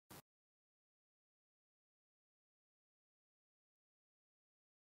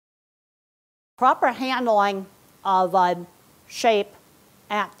Proper handling of shape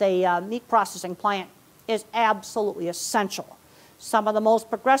at the meat processing plant is absolutely essential. Some of the most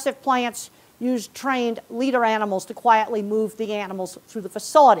progressive plants use trained leader animals to quietly move the animals through the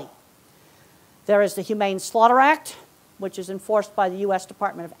facility. There is the Humane Slaughter Act, which is enforced by the U.S.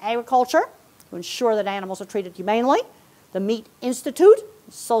 Department of Agriculture to ensure that animals are treated humanely. The Meat Institute,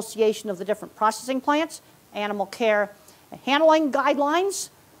 Association of the different processing plants, animal care and handling guidelines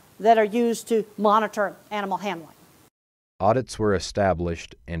that are used to monitor animal handling. Audits were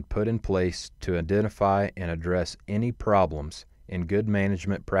established and put in place to identify and address any problems in good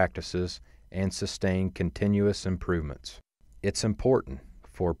management practices and sustain continuous improvements. It's important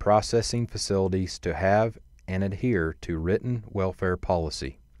for processing facilities to have and adhere to written welfare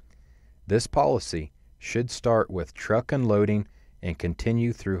policy. This policy should start with truck unloading and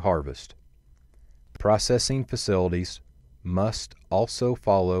continue through harvest. Processing facilities must also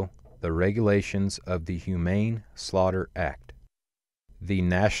follow the regulations of the Humane Slaughter Act. The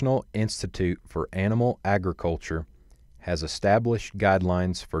National Institute for Animal Agriculture has established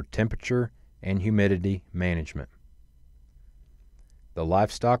guidelines for temperature and humidity management. The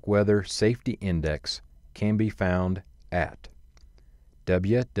Livestock Weather Safety Index can be found at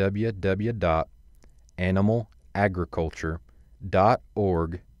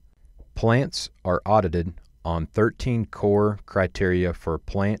www.animalagriculture.org. Plants are audited on 13 core criteria for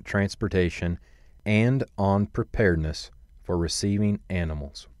plant transportation and on preparedness for receiving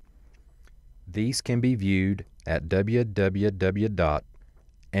animals. These can be viewed at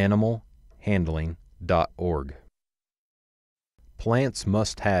www.animalhandling.org. Plants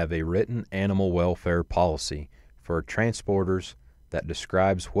must have a written animal welfare policy for transporters that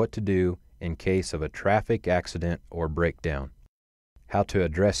describes what to do in case of a traffic accident or breakdown, how to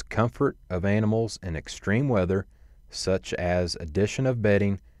address comfort of animals in extreme weather, such as addition of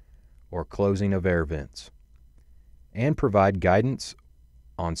bedding or closing of air vents, and provide guidance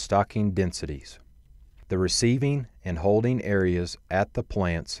on stocking densities. The receiving and holding areas at the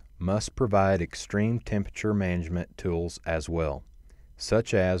plants must provide extreme temperature management tools as well,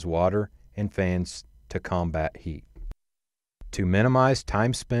 such as water and fans to combat heat. To minimize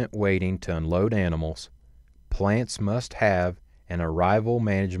time spent waiting to unload animals, plants must have an arrival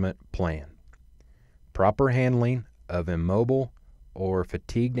management plan. Proper handling of immobile or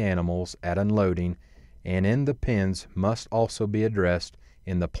fatigued animals at unloading and in the pens must also be addressed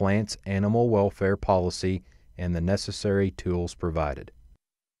in the plant's animal welfare policy and the necessary tools provided.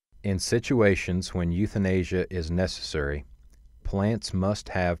 In situations when euthanasia is necessary, plants must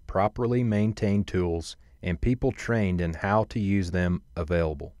have properly maintained tools and people trained in how to use them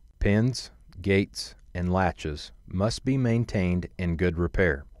available. Pens, gates, and latches must be maintained in good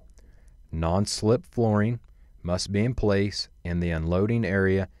repair. Non-slip flooring must be in place in the unloading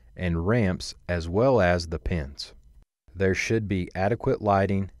area and ramps as well as the pens. There should be adequate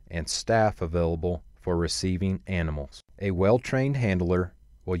lighting and staff available for receiving animals. A well-trained handler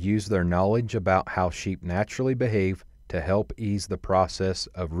will use their knowledge about how sheep naturally behave to help ease the process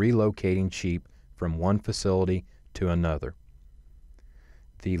of relocating sheep from one facility to another.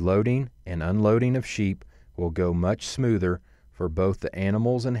 The loading and unloading of sheep will go much smoother for both the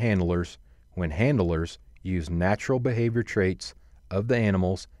animals and handlers when handlers use natural behavior traits of the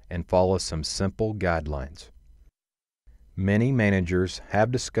animals and follow some simple guidelines. Many managers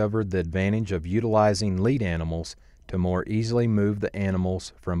have discovered the advantage of utilizing lead animals to more easily move the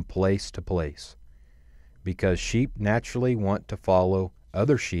animals from place to place. Because sheep naturally want to follow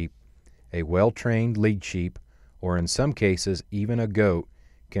other sheep, a well-trained lead sheep, or in some cases even a goat,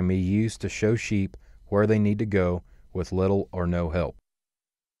 can be used to show sheep where they need to go with little or no help.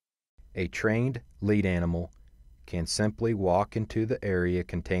 A trained lead animal can simply walk into the area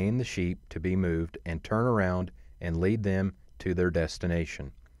containing the sheep to be moved and turn around and lead them to their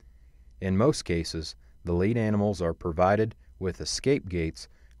destination. In most cases, the lead animals are provided with escape gates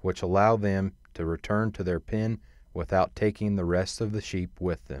which allow them to return to their pen without taking the rest of the sheep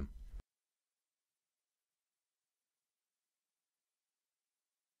with them.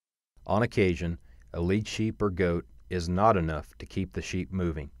 On occasion, a lead sheep or goat is not enough to keep the sheep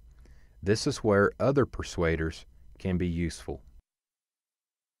moving. This is where other persuaders can be useful.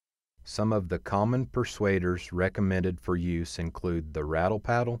 Some of the common persuaders recommended for use include the rattle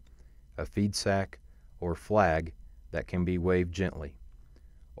paddle, a feed sack, or flag that can be waved gently.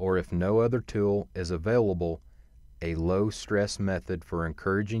 Or if no other tool is available, a low-stress method for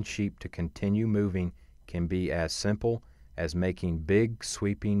encouraging sheep to continue moving can be as simple as making big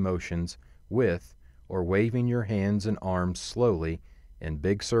sweeping motions with or waving your hands and arms slowly in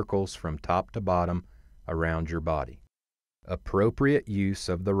big circles from top to bottom around your body. Appropriate use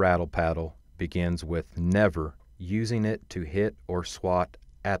of the rattle paddle begins with never using it to hit or swat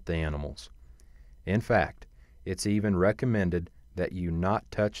at the animals. In fact, it's even recommended that you not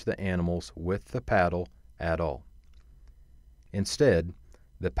touch the animals with the paddle at all. Instead,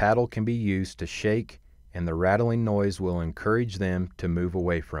 the paddle can be used to shake, and the rattling noise will encourage them to move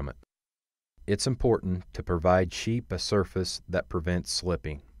away from it. It's important to provide sheep a surface that prevents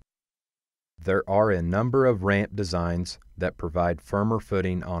slipping. There are a number of ramp designs that provide firmer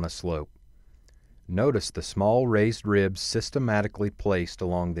footing on a slope. Notice the small raised ribs systematically placed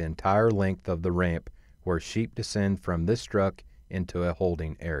along the entire length of the ramp where sheep descend from this truck into a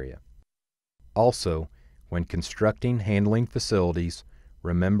holding area. Also, when constructing handling facilities,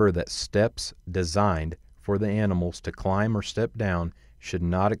 remember that steps designed for the animals to climb or step down should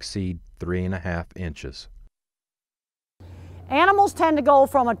not exceed 3.5 inches. Animals tend to go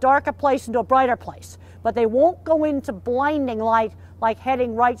from a darker place into a brighter place, but they won't go into blinding light like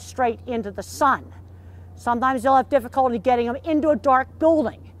heading right straight into the sun. Sometimes they'll have difficulty getting them into a dark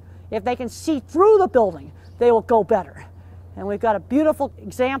building. If they can see through the building, they will go better. And we've got a beautiful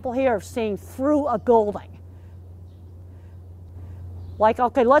example here of seeing through a building. Like,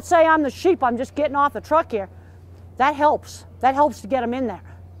 okay, let's say I'm the sheep, I'm just getting off the truck here. That helps. That helps to get them in there.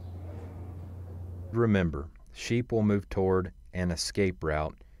 Remember, sheep will move toward an escape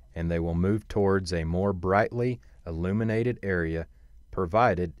route, and they will move towards a more brightly illuminated area,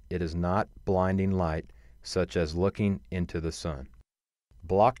 provided it is not blinding light, such as looking into the sun.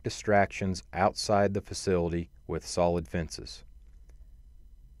 Block distractions outside the facility with solid fences.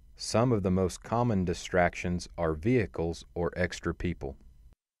 Some of the most common distractions are vehicles or extra people.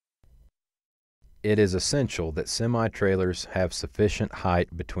 It is essential that semi-trailers have sufficient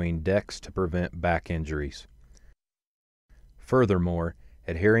height between decks to prevent back injuries. Furthermore,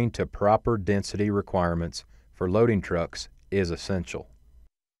 adhering to proper density requirements for loading trucks is essential.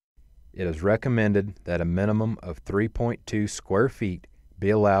 It is recommended that a minimum of 3.2 square feet be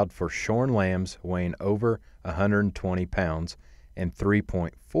allowed for shorn lambs weighing over 120 pounds and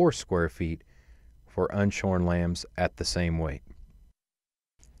 3.4 square feet for unshorn lambs at the same weight.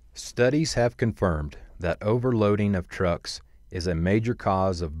 Studies have confirmed that overloading of trucks is a major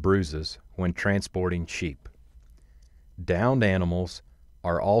cause of bruises when transporting sheep. Downed animals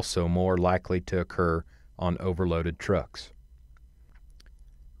are also more likely to occur on overloaded trucks.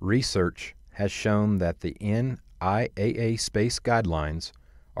 Research has shown that the NIAA space guidelines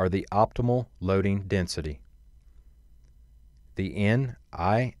are the optimal loading density. The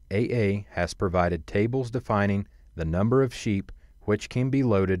NIAA has provided tables defining the number of sheep which can be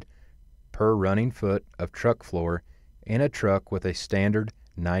loaded per running foot of truck floor in a truck with a standard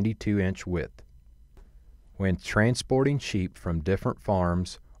 92-inch width. When transporting sheep from different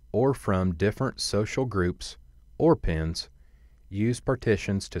farms or from different social groups or pens, use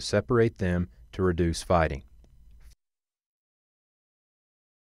partitions to separate them to reduce fighting.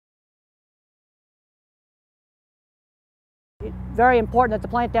 Very important that the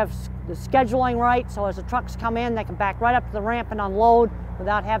plant have the scheduling right, so as the trucks come in, they can back right up to the ramp and unload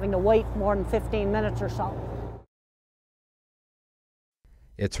without having to wait more than 15 minutes or so.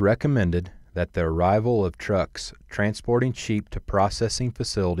 It's recommended that the arrival of trucks transporting sheep to processing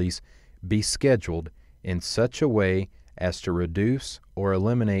facilities be scheduled in such a way as to reduce or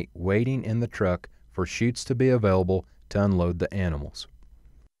eliminate waiting in the truck for chutes to be available to unload the animals.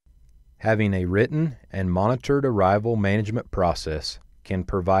 Having a written and monitored arrival management process can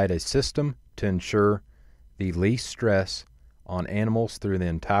provide a system to ensure the least stress on animals through the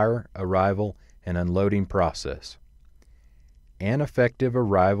entire arrival and unloading process. An effective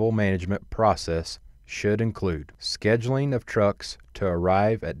arrival management process should include scheduling of trucks to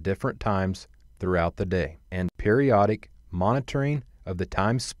arrive at different times throughout the day and periodic monitoring of the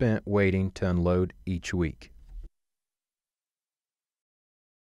time spent waiting to unload each week.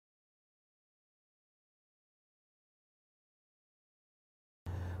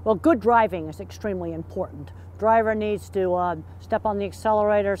 Well, good driving is extremely important. Driver needs to step on the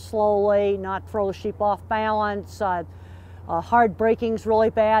accelerator slowly, not throw the sheep off balance. Hard braking's really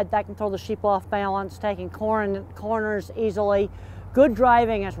bad. That can throw the sheep off balance. Taking corners easily. Good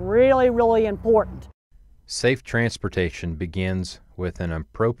driving is really, really important. Safe transportation begins with an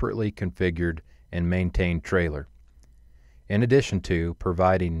appropriately configured and maintained trailer. In addition to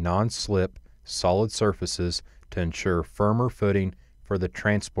providing non-slip, solid surfaces to ensure firmer footing for the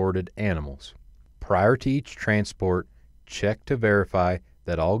transported animals. Prior to each transport, check to verify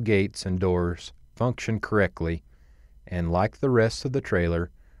that all gates and doors function correctly and, like the rest of the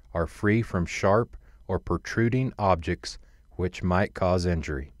trailer, are free from sharp or protruding objects which might cause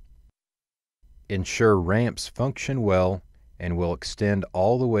injury. Ensure ramps function well and will extend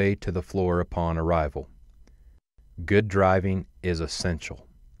all the way to the floor upon arrival. Good driving is essential.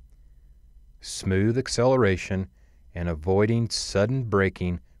 Smooth acceleration and avoiding sudden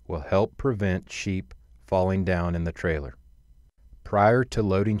braking will help prevent sheep falling down in the trailer. Prior to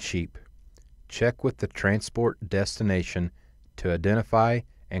loading sheep, check with the transport destination to identify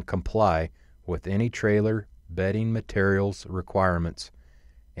and comply with any trailer bedding materials requirements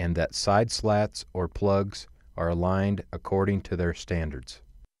and that side slats or plugs are aligned according to their standards.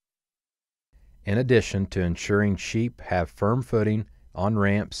 In addition to ensuring sheep have firm footing on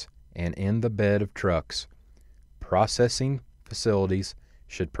ramps and in the bed of trucks, processing facilities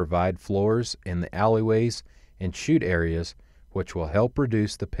should provide floors in the alleyways and chute areas, which will help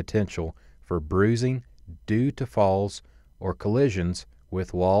reduce the potential for bruising due to falls or collisions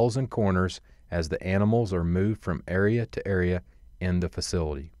with walls and corners as the animals are moved from area to area in the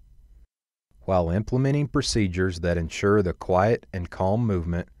facility. While implementing procedures that ensure the quiet and calm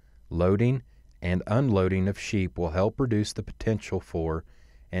movement, loading and unloading of sheep will help reduce the potential for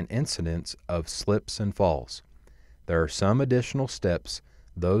and incidence of slips and falls. There are some additional steps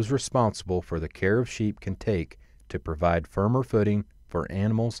those responsible for the care of sheep can take to provide firmer footing for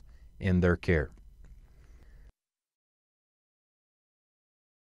animals in their care.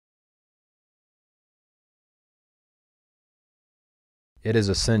 It is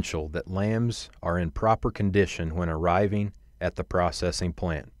essential that lambs are in proper condition when arriving at the processing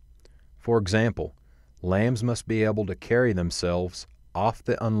plant. For example, lambs must be able to carry themselves off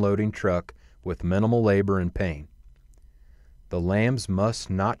the unloading truck with minimal labor and pain. The lambs must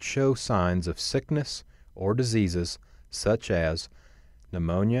not show signs of sickness or diseases such as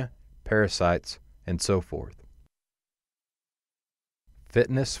pneumonia, parasites, and so forth.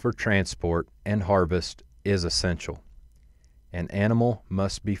 Fitness for transport and harvest is essential. An animal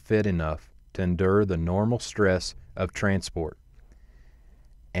must be fit enough to endure the normal stress of transport.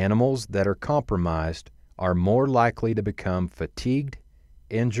 Animals that are compromised are more likely to become fatigued,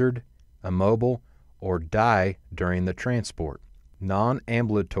 injured, immobile, or die during the transport.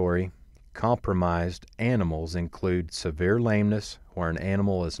 Non-ambulatory, compromised animals include severe lameness, where an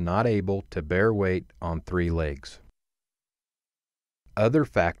animal is not able to bear weight on 3 legs. Other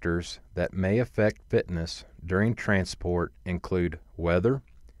factors that may affect fitness during transport include weather,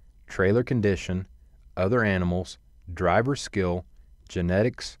 trailer condition, other animals, driver skill,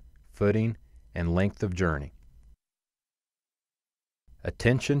 genetics, footing, and length of journey.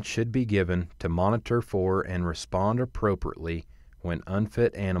 Attention should be given to monitor for and respond appropriately when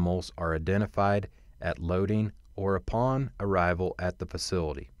unfit animals are identified at loading or upon arrival at the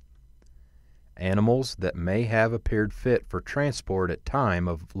facility. Animals that may have appeared fit for transport at time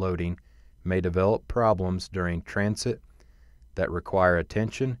of loading may develop problems during transit that require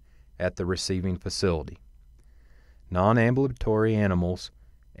attention at the receiving facility. Non-ambulatory animals,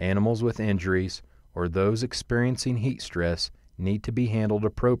 animals with injuries, or those experiencing heat stress need to be handled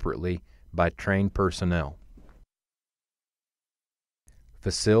appropriately by trained personnel.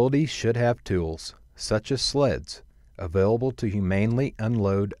 Facilities should have tools, such as sleds, available to humanely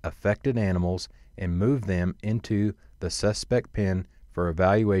unload affected animals and move them into the suspect pen for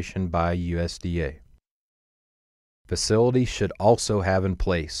evaluation by USDA. Facilities should also have in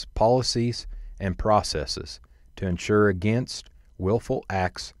place policies and processes to ensure against willful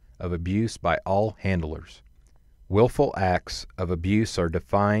acts of abuse by all handlers. Willful acts of abuse are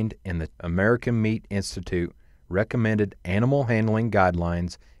defined in the American Meat Institute recommended animal handling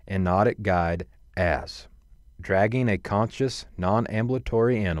guidelines and audit guide as dragging a conscious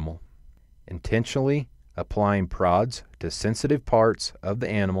non-ambulatory animal, intentionally applying prods to sensitive parts of the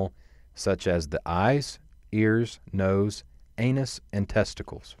animal such as the eyes, ears, nose, anus, and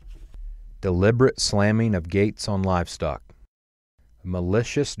testicles, deliberate slamming of gates on livestock,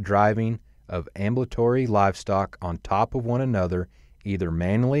 malicious driving of ambulatory livestock on top of one another either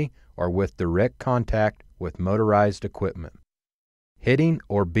manually or with direct contact with motorized equipment, hitting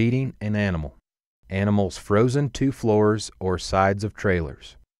or beating an animal, animals frozen to floors or sides of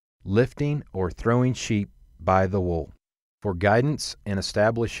trailers, lifting or throwing sheep by the wool. For guidance in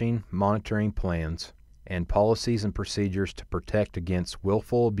establishing monitoring plans and policies and procedures to protect against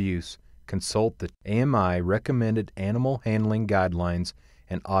willful abuse, consult the AMI Recommended Animal Handling Guidelines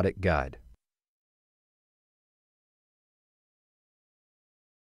and Audit Guide.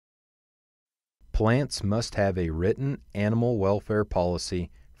 Plants must have a written animal welfare policy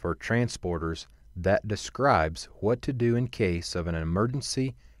for transporters that describes what to do in case of an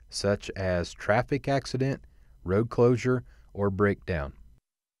emergency such as traffic accident, road closure, or breakdown.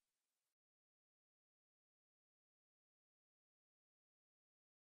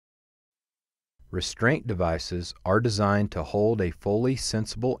 Restraint devices are designed to hold a fully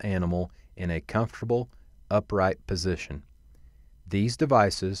sensible animal in a comfortable, upright position. These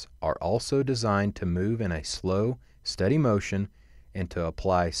devices are also designed to move in a slow, steady motion and to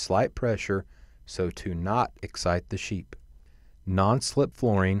apply slight pressure so to not excite the sheep. Non-slip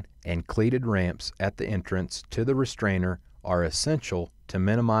flooring and cleated ramps at the entrance to the restrainer are essential to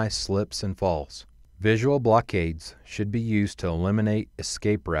minimize slips and falls. Visual blockades should be used to eliminate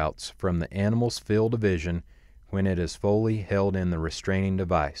escape routes from the animal's field of vision when it is fully held in the restraining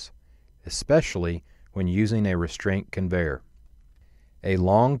device, especially when using a restraint conveyor. A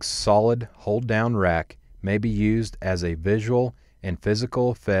long, solid hold-down rack may be used as a visual and physical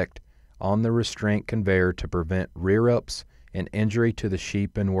effect on the restraint conveyor to prevent rear-ups and injury to the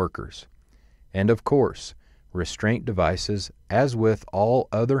sheep and workers. And of course, restraint devices, as with all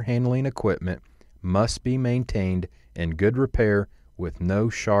other handling equipment, must be maintained in good repair with no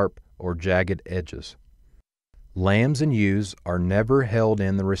sharp or jagged edges. Lambs and ewes are never held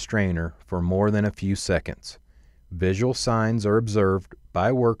in the restrainer for more than a few seconds. Visual signs are observed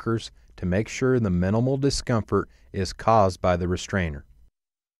by workers to make sure the minimal discomfort is caused by the restrainer.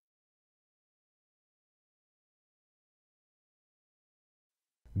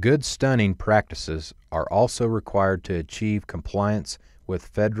 Good stunning practices are also required to achieve compliance with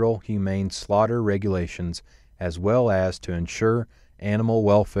federal humane slaughter regulations as well as to ensure animal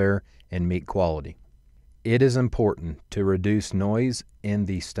welfare and meat quality. It is important to reduce noise in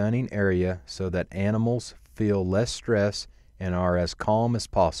the stunning area so that animals feel less stress and are as calm as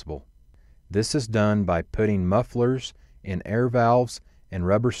possible. This is done by putting mufflers in air valves and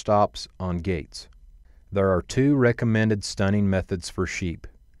rubber stops on gates. There are two recommended stunning methods for sheep.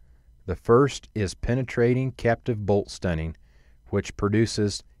 The first is penetrating captive bolt stunning, which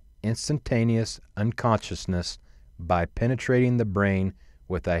produces instantaneous unconsciousness by penetrating the brain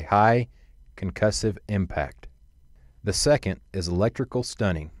with a high concussive impact. The second is electrical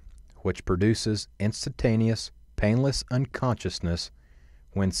stunning, which produces instantaneous, painless unconsciousness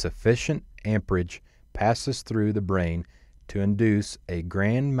when sufficient amperage passes through the brain to induce a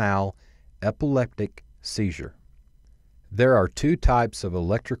grand mal epileptic seizure. There are two types of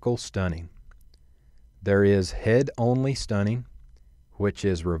electrical stunning. There is head-only stunning, which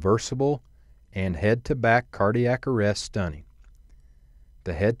is reversible, and head-to-back cardiac arrest stunning.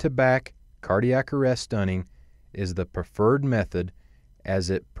 The head-to-back cardiac arrest stunning is the preferred method as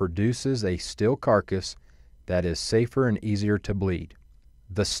it produces a still carcass that is safer and easier to bleed.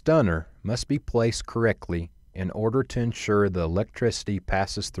 The stunner must be placed correctly in order to ensure the electricity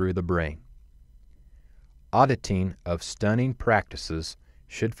passes through the brain. Auditing of stunning practices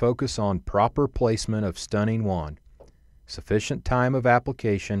should focus on proper placement of stunning wand, sufficient time of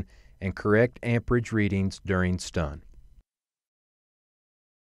application, and correct amperage readings during stun.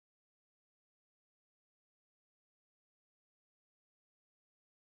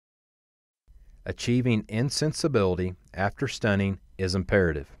 Achieving insensibility after stunning is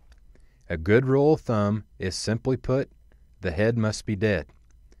imperative. A good rule of thumb is simply put, the head must be dead.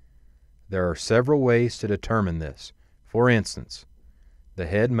 There are several ways to determine this. For instance, the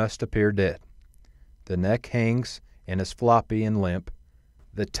head must appear dead. The neck hangs and is floppy and limp.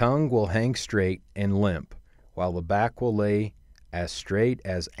 The tongue will hang straight and limp, while the back will lay as straight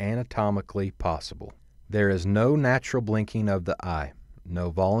as anatomically possible. There is no natural blinking of the eye,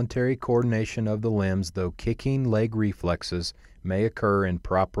 no voluntary coordination of the limbs, though kicking leg reflexes may occur in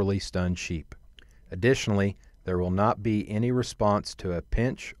properly stunned sheep. Additionally, there will not be any response to a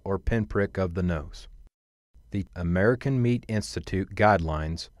pinch or pinprick of the nose. The American Meat Institute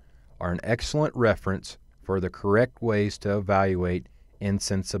guidelines are an excellent reference for the correct ways to evaluate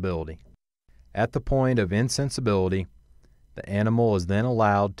insensibility. At the point of insensibility, the animal is then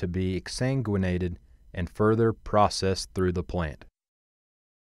allowed to be exsanguinated and further processed through the plant.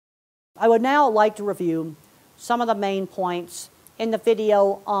 I would now like to review some of the main points in the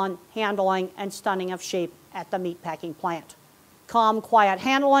video on handling and stunning of sheep at the meatpacking plant. Calm, quiet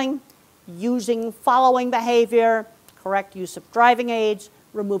handling, using following behavior, correct use of driving aids,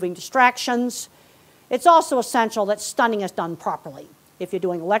 removing distractions. It's also essential that stunning is done properly. If you're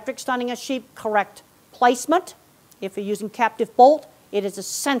doing electric stunning of sheep, correct placement. If you're using captive bolt, it is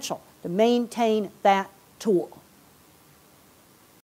essential to maintain that tool.